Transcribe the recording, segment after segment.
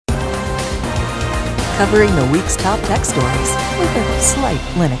covering the week's top tech stories with a slight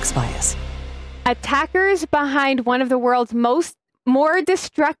Linux bias. Attackers behind one of the world's more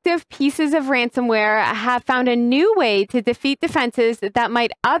destructive pieces of ransomware have found a new way to defeat defenses that might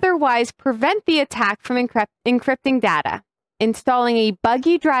otherwise prevent the attack from encrypting data, installing a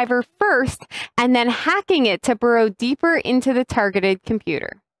buggy driver first and then hacking it to burrow deeper into the targeted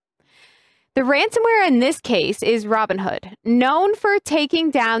computer. The ransomware in this case is RobbinHood, known for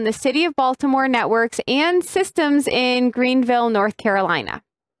taking down the city of Baltimore networks and systems in Greenville, North Carolina.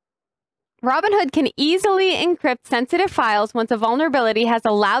 RobbinHood can easily encrypt sensitive files once a vulnerability has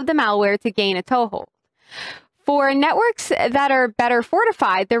allowed the malware to gain a toehold. For networks that are better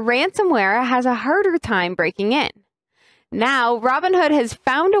fortified, the ransomware has a harder time breaking in. Now, RobbinHood has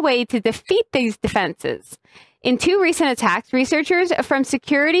found a way to defeat these defenses. In 2 recent attacks, researchers from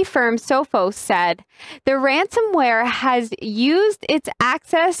security firm Sophos said the ransomware has used its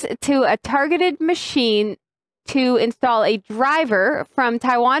access to a targeted machine to install a driver from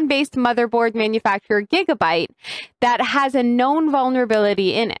Taiwan-based motherboard manufacturer Gigabyte that has a known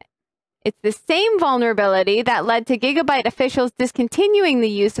vulnerability in it. It's the same vulnerability that led to Gigabyte officials discontinuing the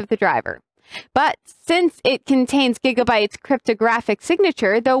use of the driver. But since it contains Gigabyte's cryptographic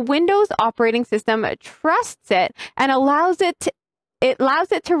signature, the Windows operating system trusts it and allows it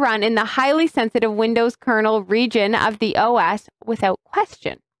to run in the highly sensitive Windows kernel region of the OS without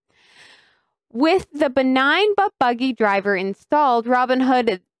question. With the benign but buggy driver installed,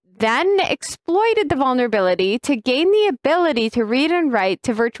 RobbinHood then exploited the vulnerability to gain the ability to read and write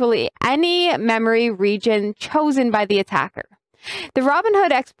to virtually any memory region chosen by the attacker. The RobbinHood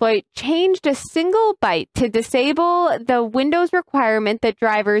exploit changed a single byte to disable the Windows requirement that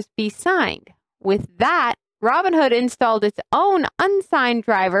drivers be signed. With that, RobbinHood installed its own unsigned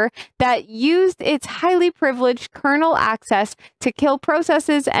driver that used its highly privileged kernel access to kill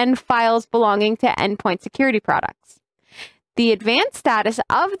processes and files belonging to endpoint security products. The advanced status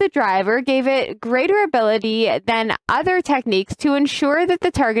of the driver gave it greater ability than other techniques to ensure that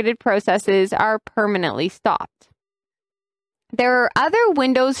the targeted processes are permanently stopped. There are other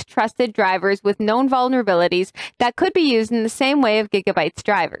Windows trusted drivers with known vulnerabilities that could be used in the same way of Gigabyte's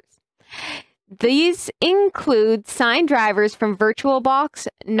drivers. These include signed drivers from VirtualBox,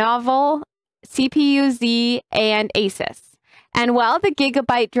 Novel, CPU-Z, and ASUS. And while the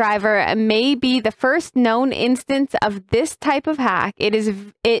Gigabyte driver may be the first known instance of this type of hack,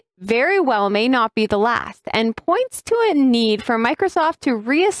 it very well may not be the last, and points to a need for Microsoft to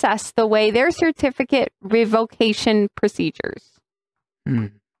reassess the way their certificate revocation procedures.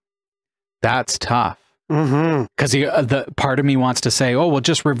 That's tough. Because the part of me wants to say, oh, we'll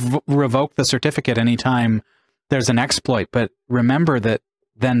just revoke the certificate anytime there's an exploit. But remember that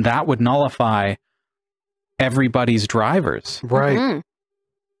then that would nullify everybody's drivers. Right.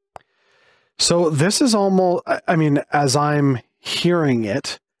 So this is almost, I mean, as I'm hearing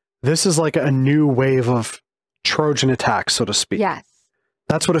it, this is like a new wave of Trojan attack, so to speak. Yes.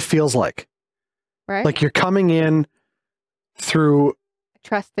 That's what it feels like. Right. Like you're coming in through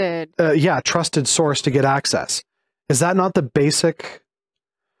trusted source to get access. Is that not the basic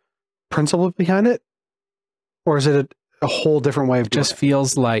principle behind it? Or is it a whole different way of doing it? Just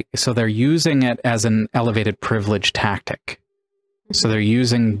feels like, so they're using it as an elevated privilege tactic. So they're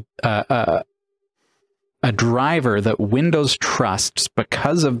using a driver that Windows trusts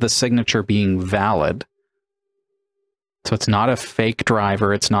because of the signature being valid. So it's not a fake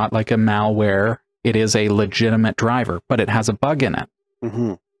driver. It's not like a malware. It is a legitimate driver, but it has a bug in it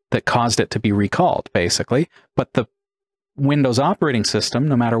that caused it to be recalled, basically. But the Windows operating system,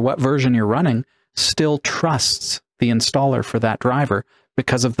 no matter what version you're running, still trusts the installer for that driver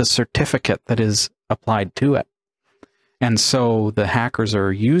because of the certificate that is applied to it. And so the hackers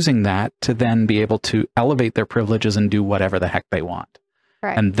are using that to then be able to elevate their privileges and do whatever the heck they want.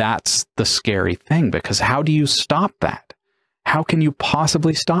 Right. And that's the scary thing, because how do you stop that? How can you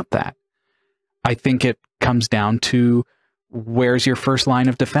possibly stop that? I think it comes down to, where's your first line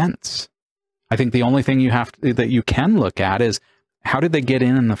of defense? I think the only thing that you can look at is, how did they get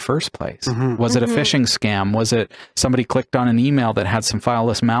in the first place? Was it a phishing scam? Was it somebody clicked on an email that had some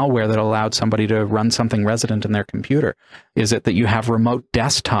fileless malware that allowed somebody to run something resident in their computer? Is it that you have remote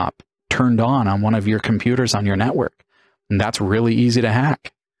desktop turned on one of your computers on your network? And that's really easy to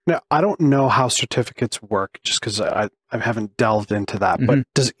hack. Now, I don't know how certificates work just because I haven't delved into that, but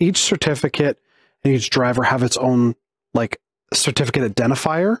does each certificate and each driver have its own like certificate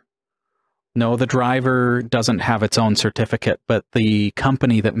identifier? No, the driver doesn't have its own certificate, but the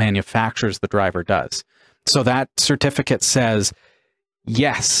company that manufactures the driver does. So that certificate says,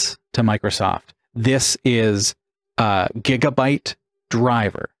 yes, to Microsoft, this is a Gigabyte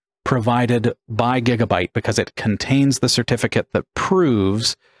driver provided by Gigabyte because it contains the certificate that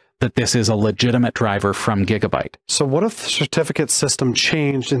proves that this is a legitimate driver from Gigabyte. So what if the certificate system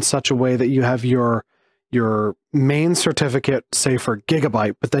changed in such a way that you have your main certificate, say for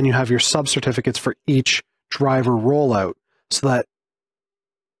Gigabyte, but then you have your sub-certificates for each driver rollout so that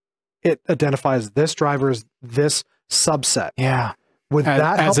it identifies this driver as this subset? Yeah. Would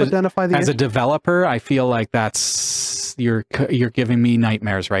that help identify the... As a developer, I feel like that's... You're giving me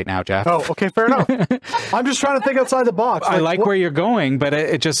nightmares right now, Jeff. Oh, okay, fair enough. I'm just trying to think outside the box. I like where you're going, but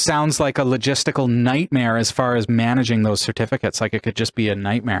it just sounds like a logistical nightmare as far as managing those certificates. Like it could just be a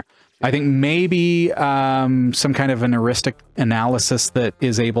nightmare. I think maybe some kind of an heuristic analysis that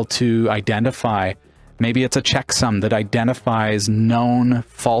is able to identify, maybe it's a checksum that identifies known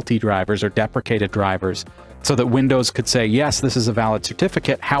faulty drivers or deprecated drivers so that Windows could say, yes, this is a valid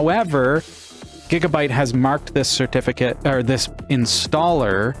certificate. However, Gigabyte has marked this certificate or this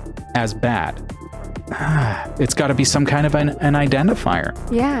installer as bad. It's got to be some kind of an identifier.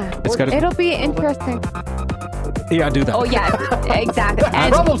 Yeah, it'll be interesting. Yeah, do that. Oh, yeah, exactly.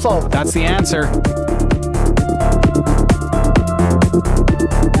 Problem solved. That's the answer.